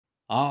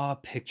Ah,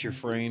 picture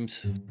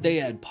frames.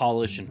 They add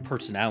polish and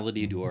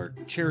personality to our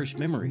cherished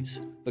memories,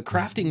 but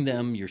crafting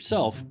them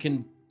yourself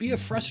can be a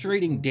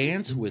frustrating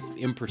dance with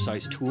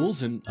imprecise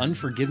tools and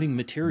unforgiving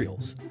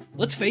materials.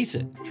 Let's face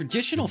it,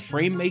 traditional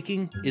frame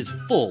making is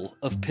full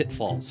of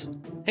pitfalls.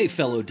 Hey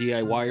fellow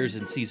DIYers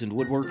and seasoned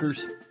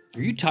woodworkers,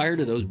 are you tired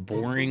of those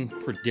boring,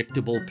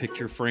 predictable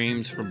picture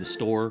frames from the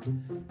store?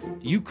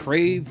 Do you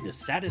crave the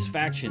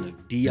satisfaction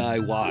of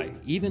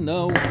DIY, even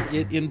though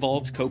it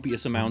involves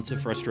copious amounts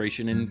of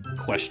frustration and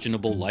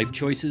questionable life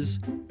choices?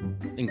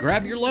 Then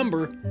grab your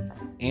lumber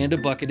and a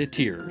bucket of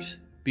tears,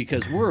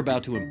 because we're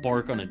about to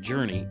embark on a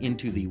journey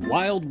into the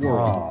wild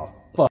world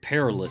of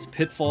perilous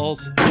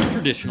pitfalls of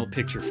traditional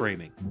picture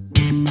framing.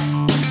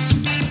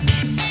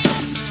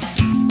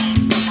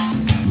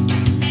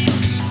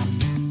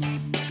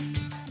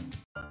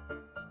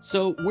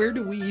 So where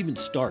do we even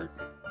start?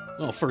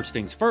 Well, first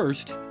things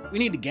first, we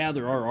need to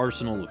gather our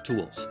arsenal of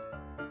tools.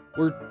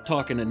 We're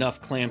talking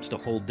enough clamps to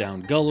hold down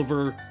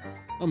Gulliver,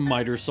 a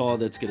miter saw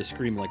that's going to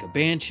scream like a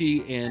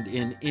banshee, and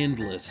an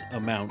endless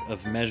amount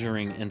of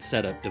measuring and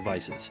setup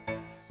devices.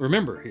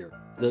 Remember here,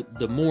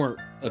 the more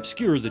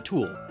obscure the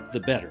tool,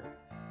 the better.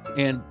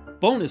 And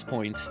bonus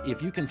points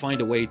if you can find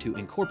a way to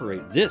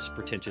incorporate this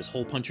pretentious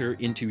hole puncher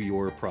into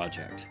your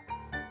project.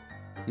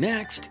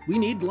 Next, we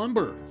need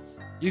lumber.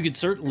 You could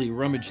certainly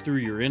rummage through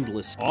your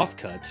endless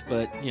offcuts,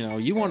 but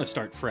you want to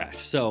start fresh.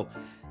 So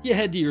you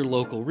head to your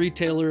local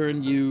retailer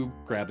and you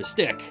grab a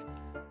stick.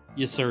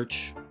 You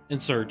search and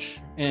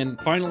search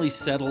and finally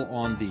settle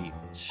on the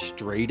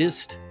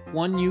straightest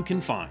one you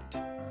can find.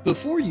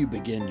 Before you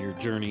begin your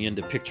journey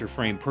into picture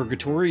frame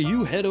purgatory,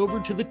 you head over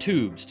to the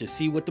tubes to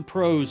see what the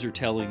pros are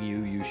telling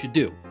you should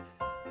do.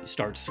 You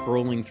start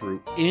scrolling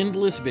through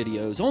endless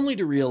videos only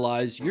to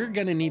realize you're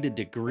going to need a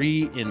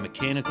degree in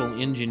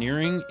mechanical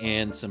engineering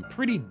and some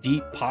pretty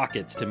deep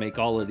pockets to make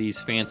all of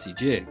these fancy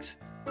jigs.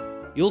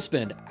 You'll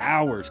spend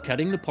hours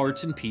cutting the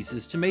parts and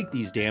pieces to make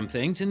these damn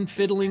things and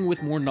fiddling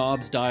with more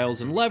knobs,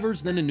 dials, and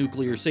levers than a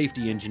nuclear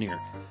safety engineer.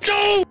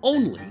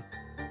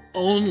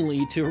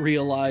 Only to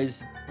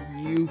realize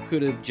you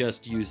could have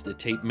just used a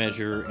tape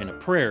measure and a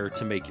prayer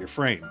to make your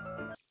frame.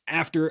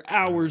 After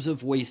hours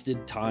of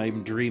wasted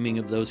time dreaming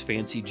of those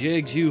fancy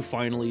jigs, you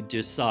finally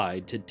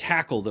decide to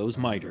tackle those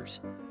miters.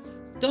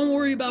 Don't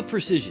worry about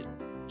precision,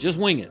 just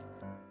wing it.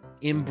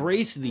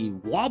 Embrace the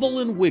wobble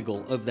and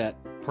wiggle of that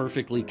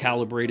perfectly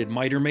calibrated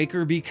miter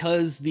maker,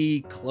 because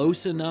the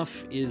close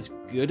enough is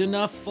good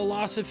enough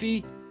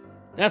philosophy,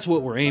 that's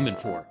what we're aiming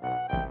for.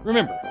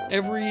 Remember,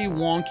 every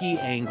wonky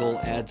angle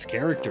adds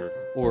character,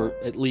 or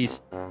at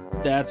least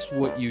that's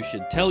what you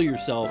should tell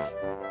yourself,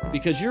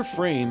 because your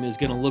frame is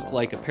going to look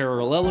like a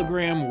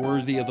parallelogram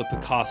worthy of a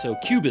Picasso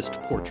cubist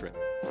portrait.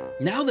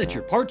 Now that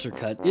your parts are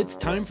cut, it's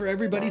time for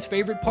everybody's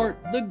favorite part,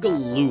 the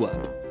glue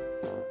up.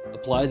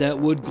 Apply that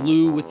wood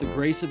glue with the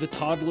grace of a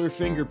toddler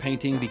finger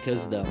painting,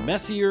 because the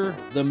messier,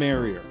 the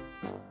merrier.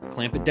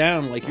 Clamp it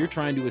down like you're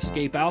trying to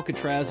escape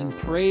Alcatraz and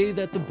pray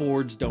that the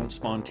boards don't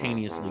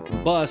spontaneously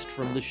combust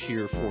from the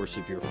sheer force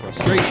of your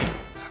frustration.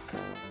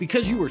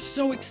 Because you were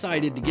so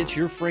excited to get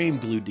your frame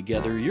glued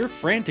together, you're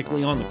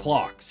frantically on the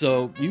clock,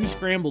 so you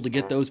scramble to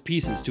get those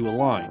pieces to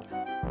align.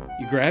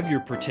 You grab your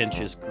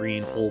pretentious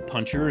green hole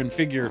puncher and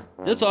figure,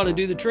 this ought to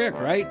do the trick,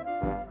 right?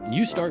 And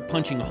you start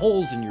punching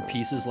holes in your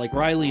pieces like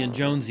Riley and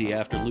Jonesy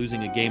after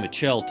losing a game of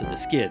Chell to the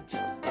Skids.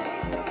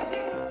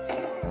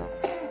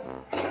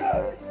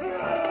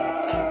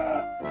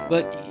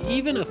 But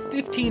even a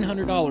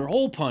 $1,500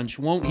 hole punch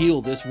won't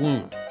heal this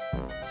wound.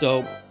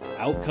 So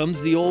out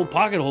comes the old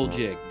pocket hole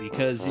jig,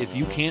 because if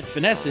you can't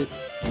finesse it,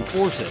 you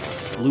force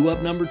it. Glue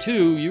up number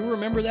 2, you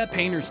remember that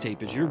painter's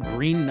tape as your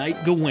Green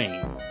Knight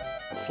Gawain.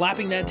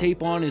 Slapping that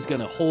tape on is going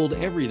to hold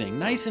everything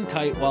nice and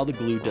tight while the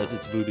glue does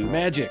its voodoo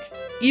magic.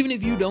 Even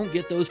if you don't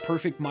get those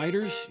perfect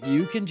miters,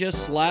 you can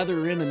just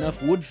slather in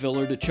enough wood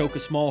filler to choke a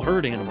small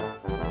herd animal.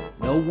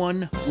 No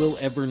one will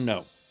ever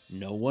know.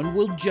 No one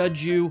will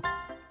judge you,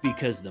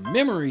 because the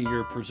memory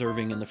you're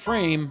preserving in the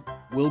frame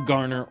will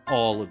garner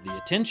all of the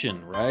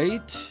attention,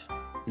 right?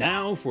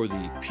 Now for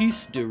the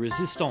piece de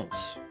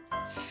resistance,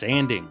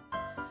 sanding.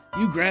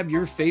 You grab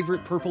your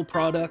favorite purple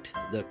product,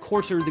 the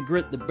coarser the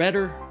grit the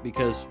better,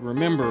 because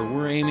remember,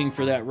 we're aiming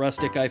for that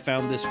rustic I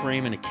found this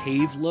frame in a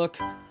cave look.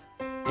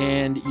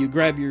 And you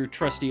grab your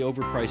trusty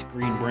overpriced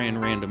green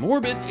brand random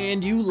orbit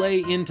and you lay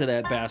into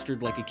that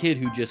bastard like a kid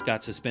who just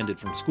got suspended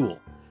from school.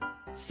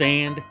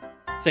 Sand,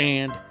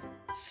 sand,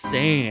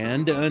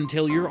 sand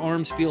until your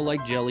arms feel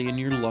like jelly and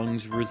your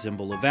lungs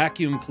resemble a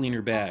vacuum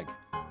cleaner bag.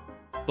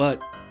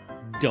 But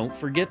don't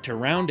forget to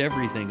round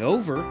everything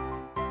over.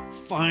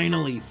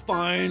 Finally,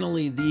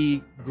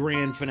 the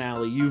grand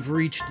finale. You've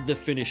reached the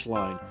finish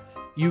line.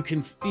 You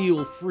can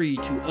feel free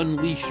to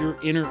unleash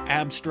your inner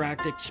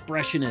abstract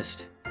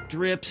expressionist.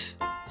 Drips,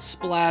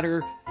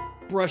 splatter,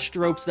 brush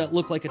strokes that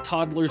look like a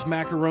toddler's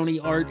macaroni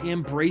art,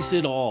 embrace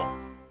it all.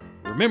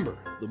 Remember,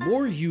 the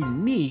more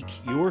unique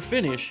your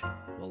finish,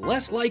 the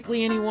less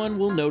likely anyone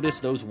will notice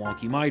those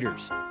wonky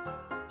miters.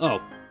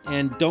 Oh,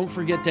 And don't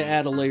forget to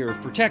add a layer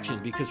of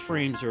protection because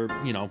frames are,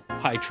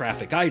 high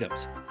traffic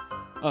items.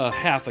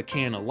 Half a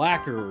can of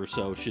lacquer or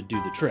so should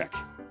do the trick.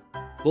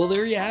 Well,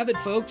 there you have it,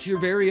 folks, your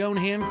very own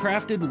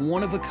handcrafted,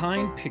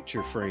 one-of-a-kind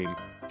picture frame.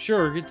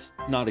 Sure, it's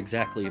not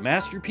exactly a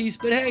masterpiece,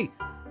 but hey,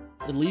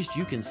 at least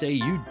you can say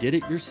you did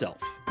it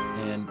yourself,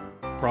 and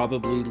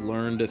probably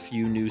learned a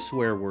few new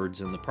swear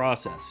words in the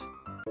process.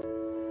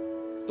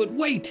 But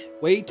wait.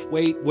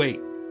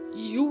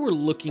 You were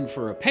looking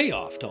for a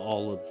payoff to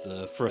all of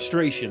the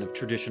frustration of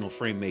traditional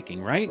frame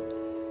making, right?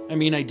 I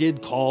mean, I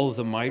did call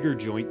the miter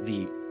joint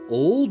the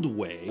old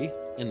way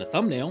in the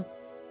thumbnail.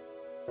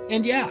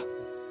 And yeah,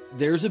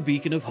 there's a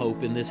beacon of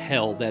hope in this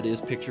hell that is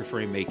picture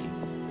frame making.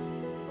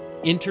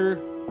 Enter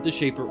the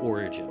Shaper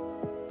Origin,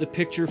 the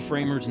picture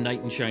framer's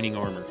knight in shining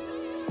armor.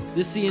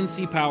 This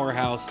CNC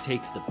powerhouse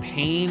takes the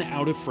pain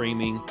out of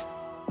framing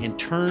and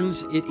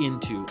turns it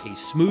into a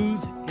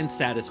smooth and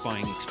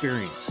satisfying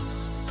experience.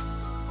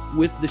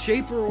 With the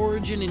Shaper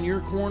Origin in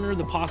your corner,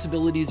 the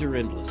possibilities are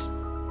endless.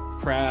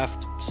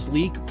 Craft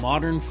sleek,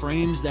 modern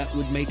frames that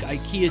would make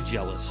IKEA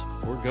jealous,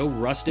 or go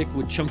rustic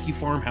with chunky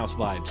farmhouse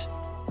vibes.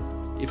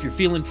 If you're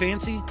feeling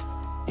fancy,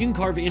 you can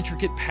carve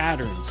intricate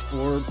patterns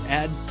or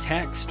add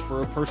text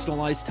for a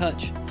personalized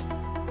touch.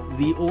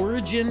 The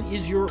Origin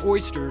is your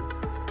oyster,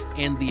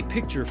 and the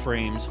picture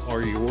frames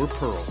are your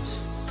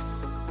pearls.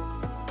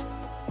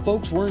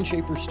 Folks, we're in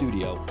Shaper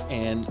Studio,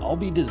 and I'll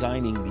be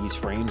designing these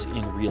frames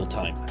in real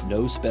time,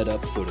 no sped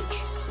up footage.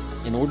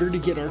 In order to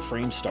get our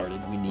frame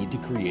started, we need to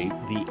create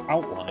the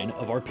outline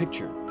of our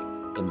picture.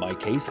 In my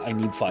case, I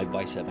need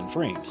 5x7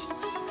 frames.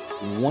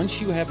 Once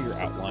you have your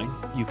outline,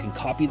 you can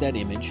copy that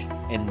image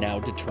and now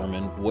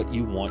determine what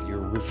you want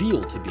your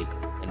reveal to be.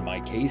 In my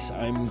case,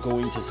 I'm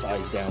going to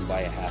size down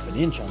by 1/2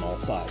 inch on all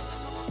sides.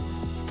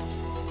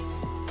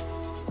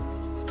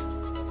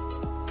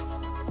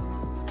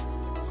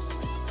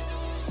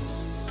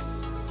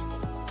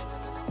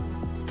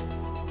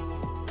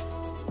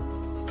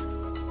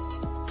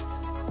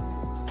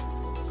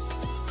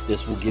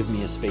 This will give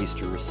me a space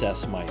to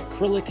recess my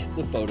acrylic,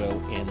 the photo,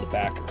 and the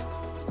backer.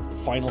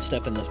 The final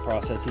step in this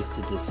process is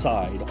to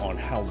decide on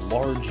how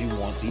large you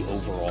want the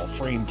overall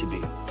frame to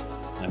be.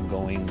 I'm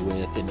going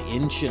with 1.25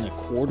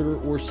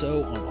 inches or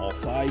so on all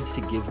sides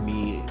to give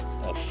me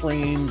a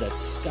frame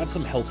that's got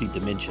some healthy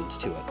dimensions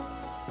to it.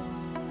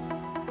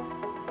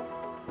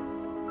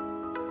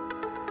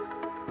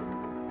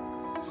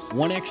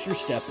 One extra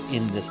step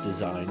in this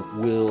design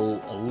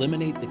will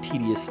eliminate the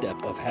tedious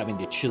step of having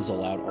to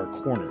chisel out our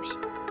corners.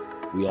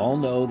 We all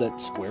know that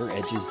square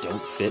edges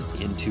don't fit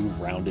into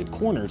rounded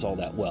corners all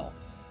that well.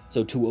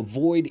 So to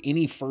avoid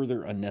any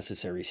further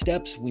unnecessary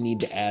steps, we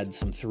need to add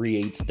some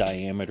 3/8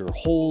 diameter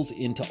holes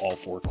into all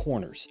 4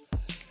 corners.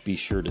 Be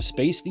sure to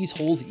space these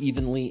holes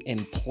evenly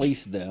and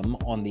place them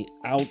on the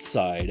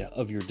outside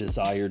of your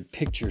desired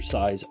picture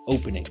size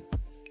opening.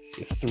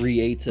 If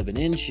 3/8 of an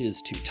inch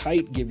is too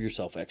tight, give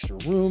yourself extra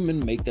room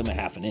and make them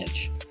 1/2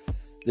 inch.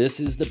 This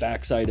is the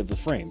backside of the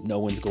frame. No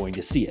one's going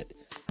to see it.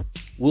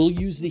 We'll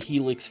use the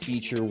helix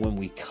feature when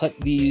we cut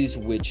these,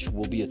 which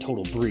will be a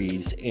total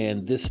breeze,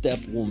 and this step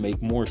will make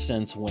more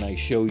sense when I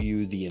show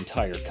you the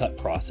entire cut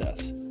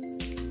process.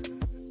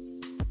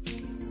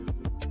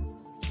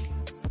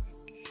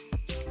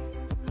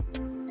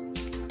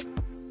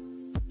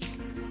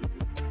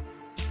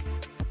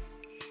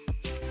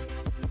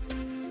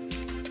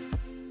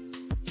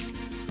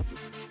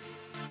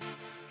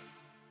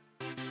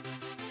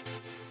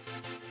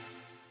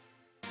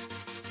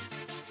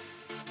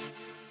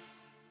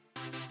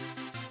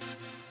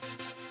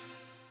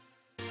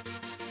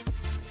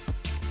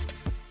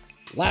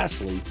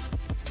 Lastly,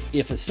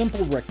 if a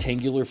simple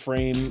rectangular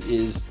frame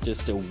is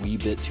just a wee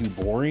bit too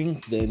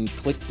boring, then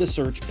click the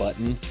search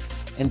button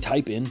and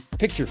type in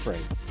picture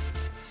frame.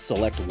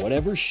 Select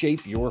whatever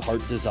shape your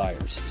heart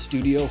desires.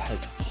 Studio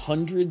has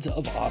hundreds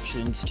of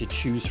options to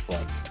choose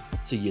from,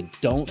 so you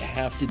don't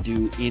have to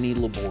do any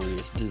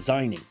laborious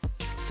designing.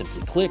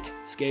 Simply click,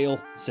 scale,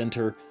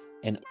 center,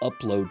 and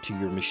upload to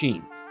your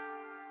machine.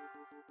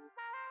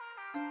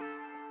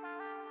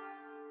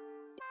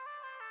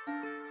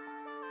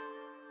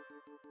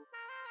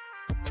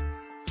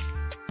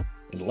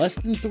 In less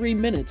than 3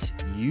 minutes,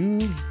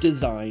 you've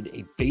designed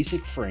a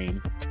basic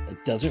frame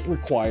that doesn't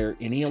require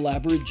any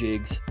elaborate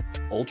jigs,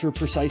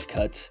 ultra-precise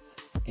cuts,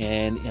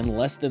 and in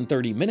less than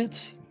 30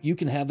 minutes, you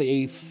can have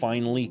a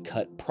finely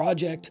cut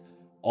project,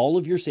 all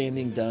of your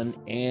sanding done,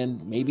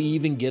 and maybe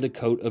even get a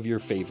coat of your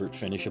favorite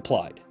finish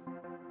applied.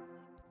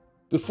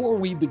 Before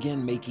we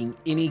begin making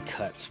any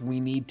cuts, we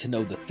need to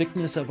know the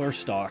thickness of our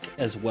stock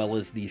as well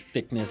as the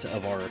thickness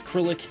of our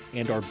acrylic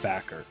and our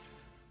backer.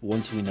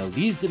 Once we know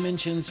these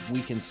dimensions, we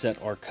can set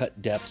our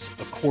cut depths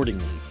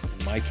accordingly.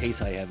 In my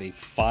case, I have a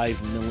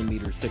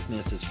 5mm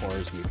thickness as far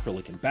as the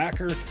acrylic and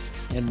backer,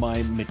 and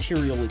my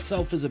material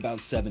itself is about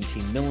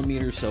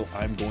 17mm, so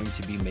I'm going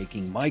to be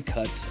making my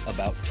cuts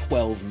about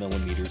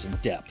 12mm in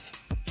depth.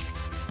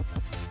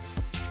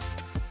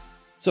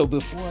 So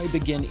before I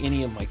begin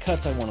any of my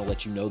cuts, I want to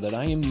let you know that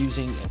I am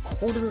using a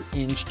 1/4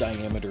 inch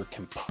diameter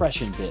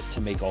compression bit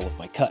to make all of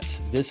my cuts.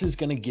 This is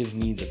going to give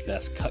me the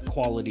best cut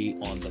quality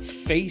on the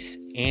face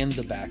and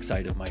the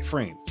backside of my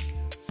frame.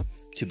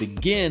 To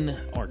begin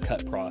our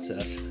cut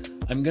process,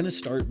 I'm going to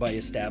start by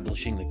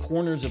establishing the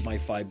corners of my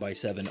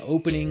 5x7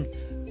 opening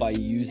by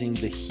using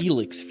the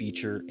helix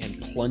feature and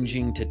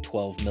plunging to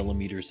 12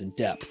 millimeters in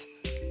depth.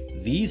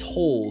 These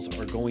holes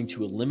are going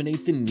to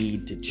eliminate the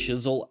need to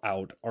chisel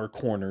out our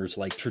corners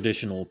like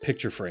traditional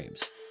picture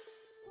frames.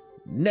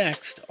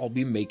 Next, I'll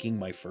be making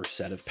my first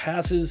set of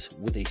passes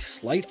with a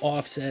slight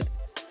offset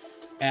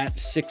at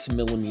 6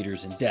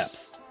 millimeters in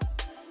depth.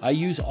 I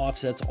use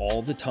offsets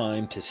all the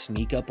time to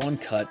sneak up on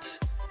cuts,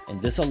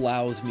 and this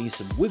allows me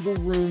some wiggle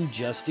room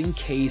just in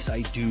case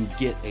I do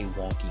get a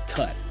wonky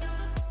cut.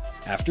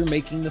 After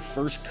making the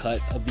first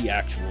cut of the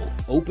actual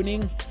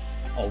opening,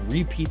 I'll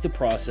repeat the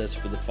process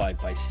for the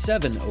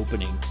 5x7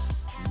 opening,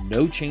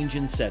 no change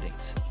in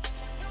settings.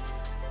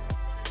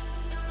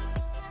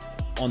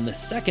 On the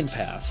second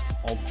pass,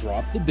 I'll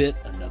drop the bit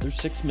another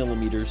 6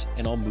 millimeters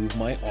and I'll move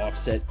my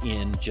offset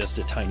in just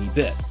a tiny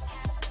bit.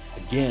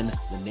 Again,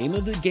 the name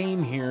of the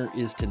game here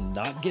is to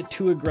not get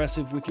too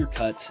aggressive with your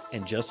cuts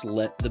and just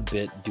let the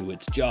bit do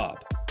its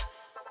job.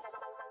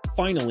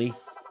 Finally,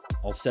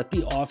 I'll set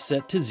the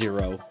offset to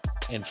 0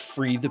 and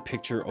free the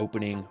picture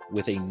opening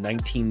with a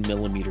 19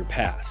 millimeter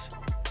pass.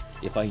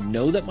 If I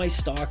know that my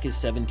stock is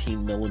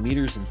 17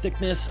 millimeters in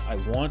thickness, I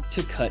want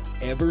to cut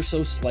ever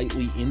so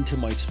slightly into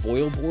my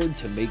spoil board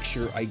to make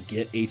sure I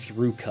get a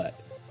through cut.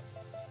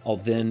 I'll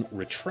then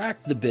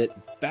retract the bit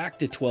back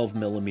to 12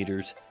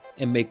 millimeters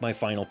and make my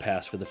final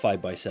pass for the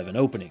 5x7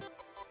 opening.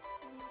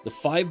 The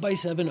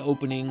 5x7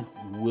 opening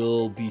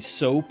will be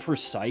so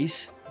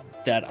precise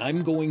that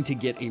I'm going to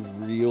get a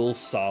real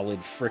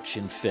solid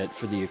friction fit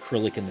for the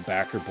acrylic in the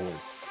backer board.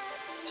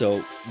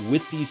 So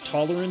with these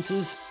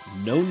tolerances,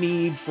 no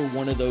need for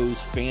one of those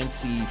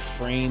fancy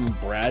frame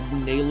brad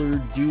nailer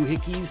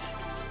doohickeys.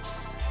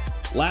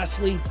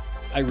 Lastly,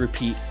 I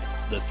repeat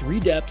the 3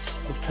 depths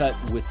of cut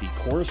with the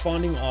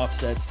corresponding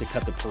offsets to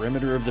cut the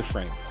perimeter of the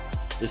frame.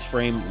 This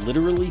frame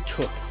literally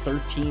took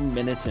 13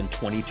 minutes and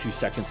 22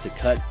 seconds to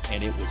cut,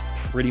 and it was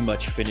pretty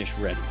much finish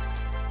ready.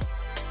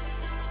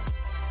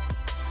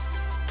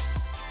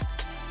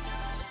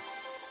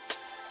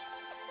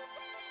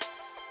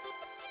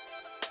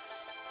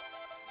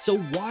 So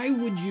why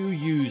would you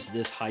use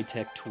this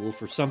high-tech tool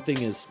for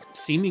something as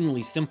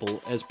seemingly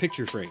simple as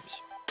picture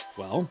frames?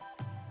 Well,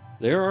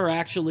 there are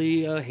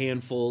actually a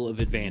handful of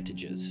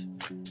advantages.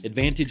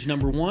 Advantage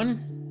number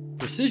 1,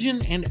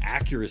 precision and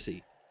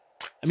accuracy.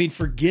 I mean,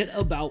 forget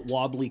about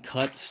wobbly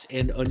cuts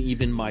and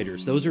uneven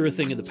miters. Those are a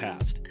thing of the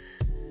past.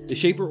 The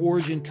Shaper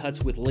Origin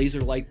cuts with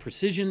laser-like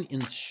precision,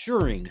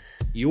 ensuring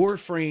your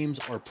frames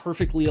are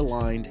perfectly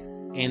aligned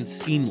and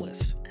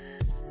seamless.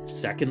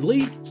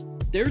 Secondly,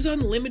 there's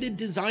unlimited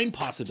design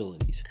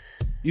possibilities.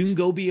 You can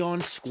go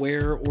beyond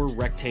square or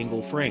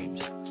rectangle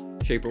frames.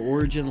 Shaper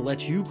Origin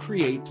lets you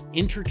create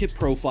intricate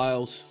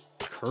profiles,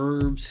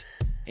 curves,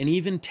 and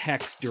even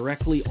text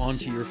directly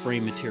onto your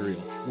frame material,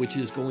 which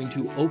is going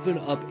to open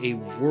up a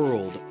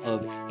world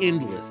of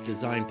endless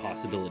design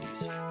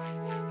possibilities.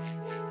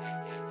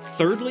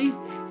 Thirdly,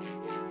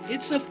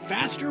 it's a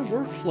faster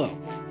workflow.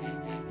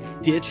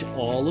 Ditch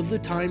all of the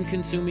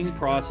time-consuming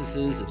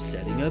processes of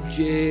setting up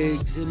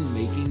jigs and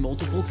making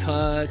multiple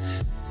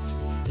cuts.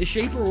 The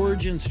Shaper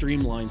Origin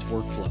streamlines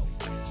workflow,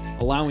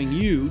 allowing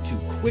you to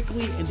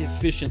quickly and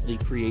efficiently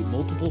create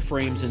multiple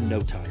frames in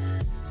no time.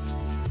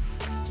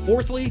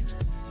 Fourthly,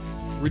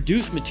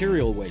 reduce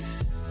material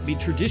waste. I mean,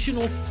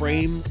 traditional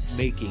frame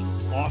making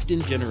often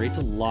generates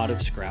a lot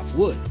of scrap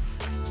wood.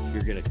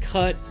 You're going to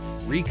cut,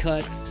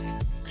 recut,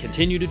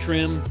 continue to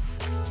trim,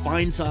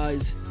 fine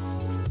size.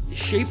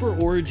 Shaper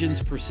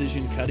Origin's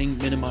precision cutting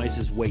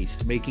minimizes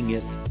waste, making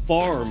it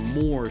far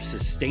more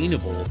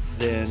sustainable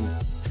than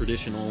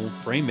traditional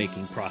frame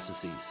making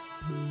processes.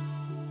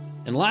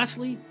 And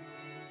lastly,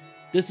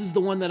 this is the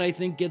one that I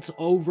think gets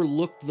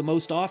overlooked the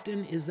most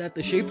often, is that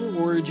the Shaper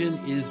Origin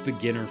is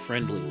beginner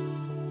friendly.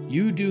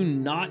 You do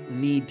not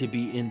need to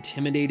be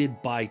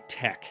intimidated by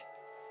tech.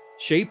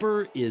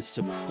 Shaper is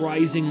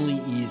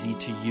surprisingly easy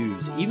to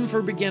use, even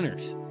for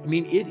beginners. I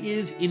mean, it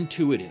is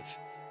intuitive.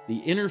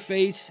 The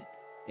interface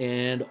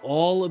and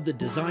all of the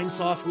design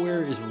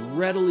software is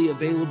readily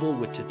available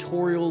with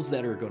tutorials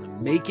that are going to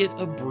make it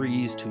a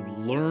breeze to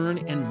learn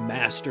and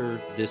master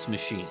this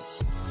machine.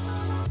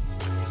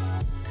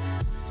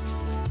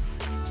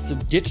 So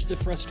ditch the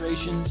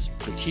frustrations,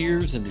 the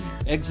tears, and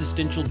the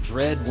existential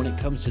dread when it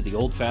comes to the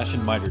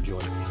old-fashioned miter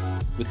joint.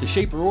 With the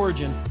Shaper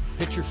Origin,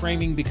 picture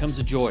framing becomes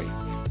a joy,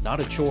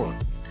 not a chore.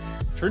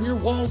 Turn your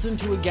walls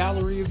into a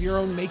gallery of your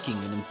own making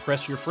and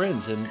impress your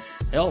friends and,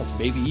 hell,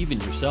 maybe even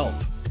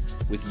yourself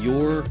with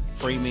your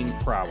framing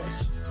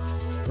prowess.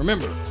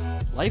 Remember,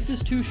 life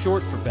is too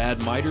short for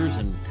bad miters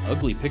and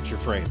ugly picture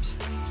frames.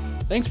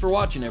 Thanks for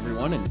watching,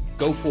 everyone, and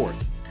go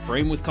forth,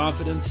 frame with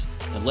confidence,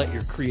 and let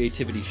your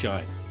creativity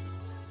shine.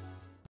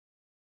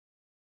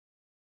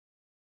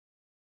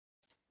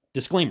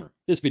 Disclaimer,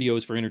 this video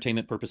is for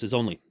entertainment purposes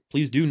only.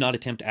 Please do not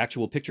attempt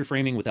actual picture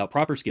framing without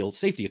proper skill,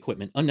 safety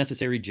equipment,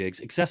 unnecessary jigs,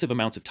 excessive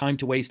amounts of time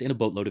to waste, and a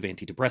boatload of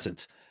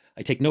antidepressants.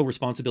 I take no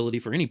responsibility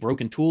for any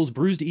broken tools,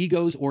 bruised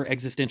egos, or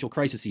existential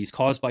crises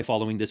caused by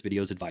following this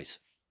video's advice.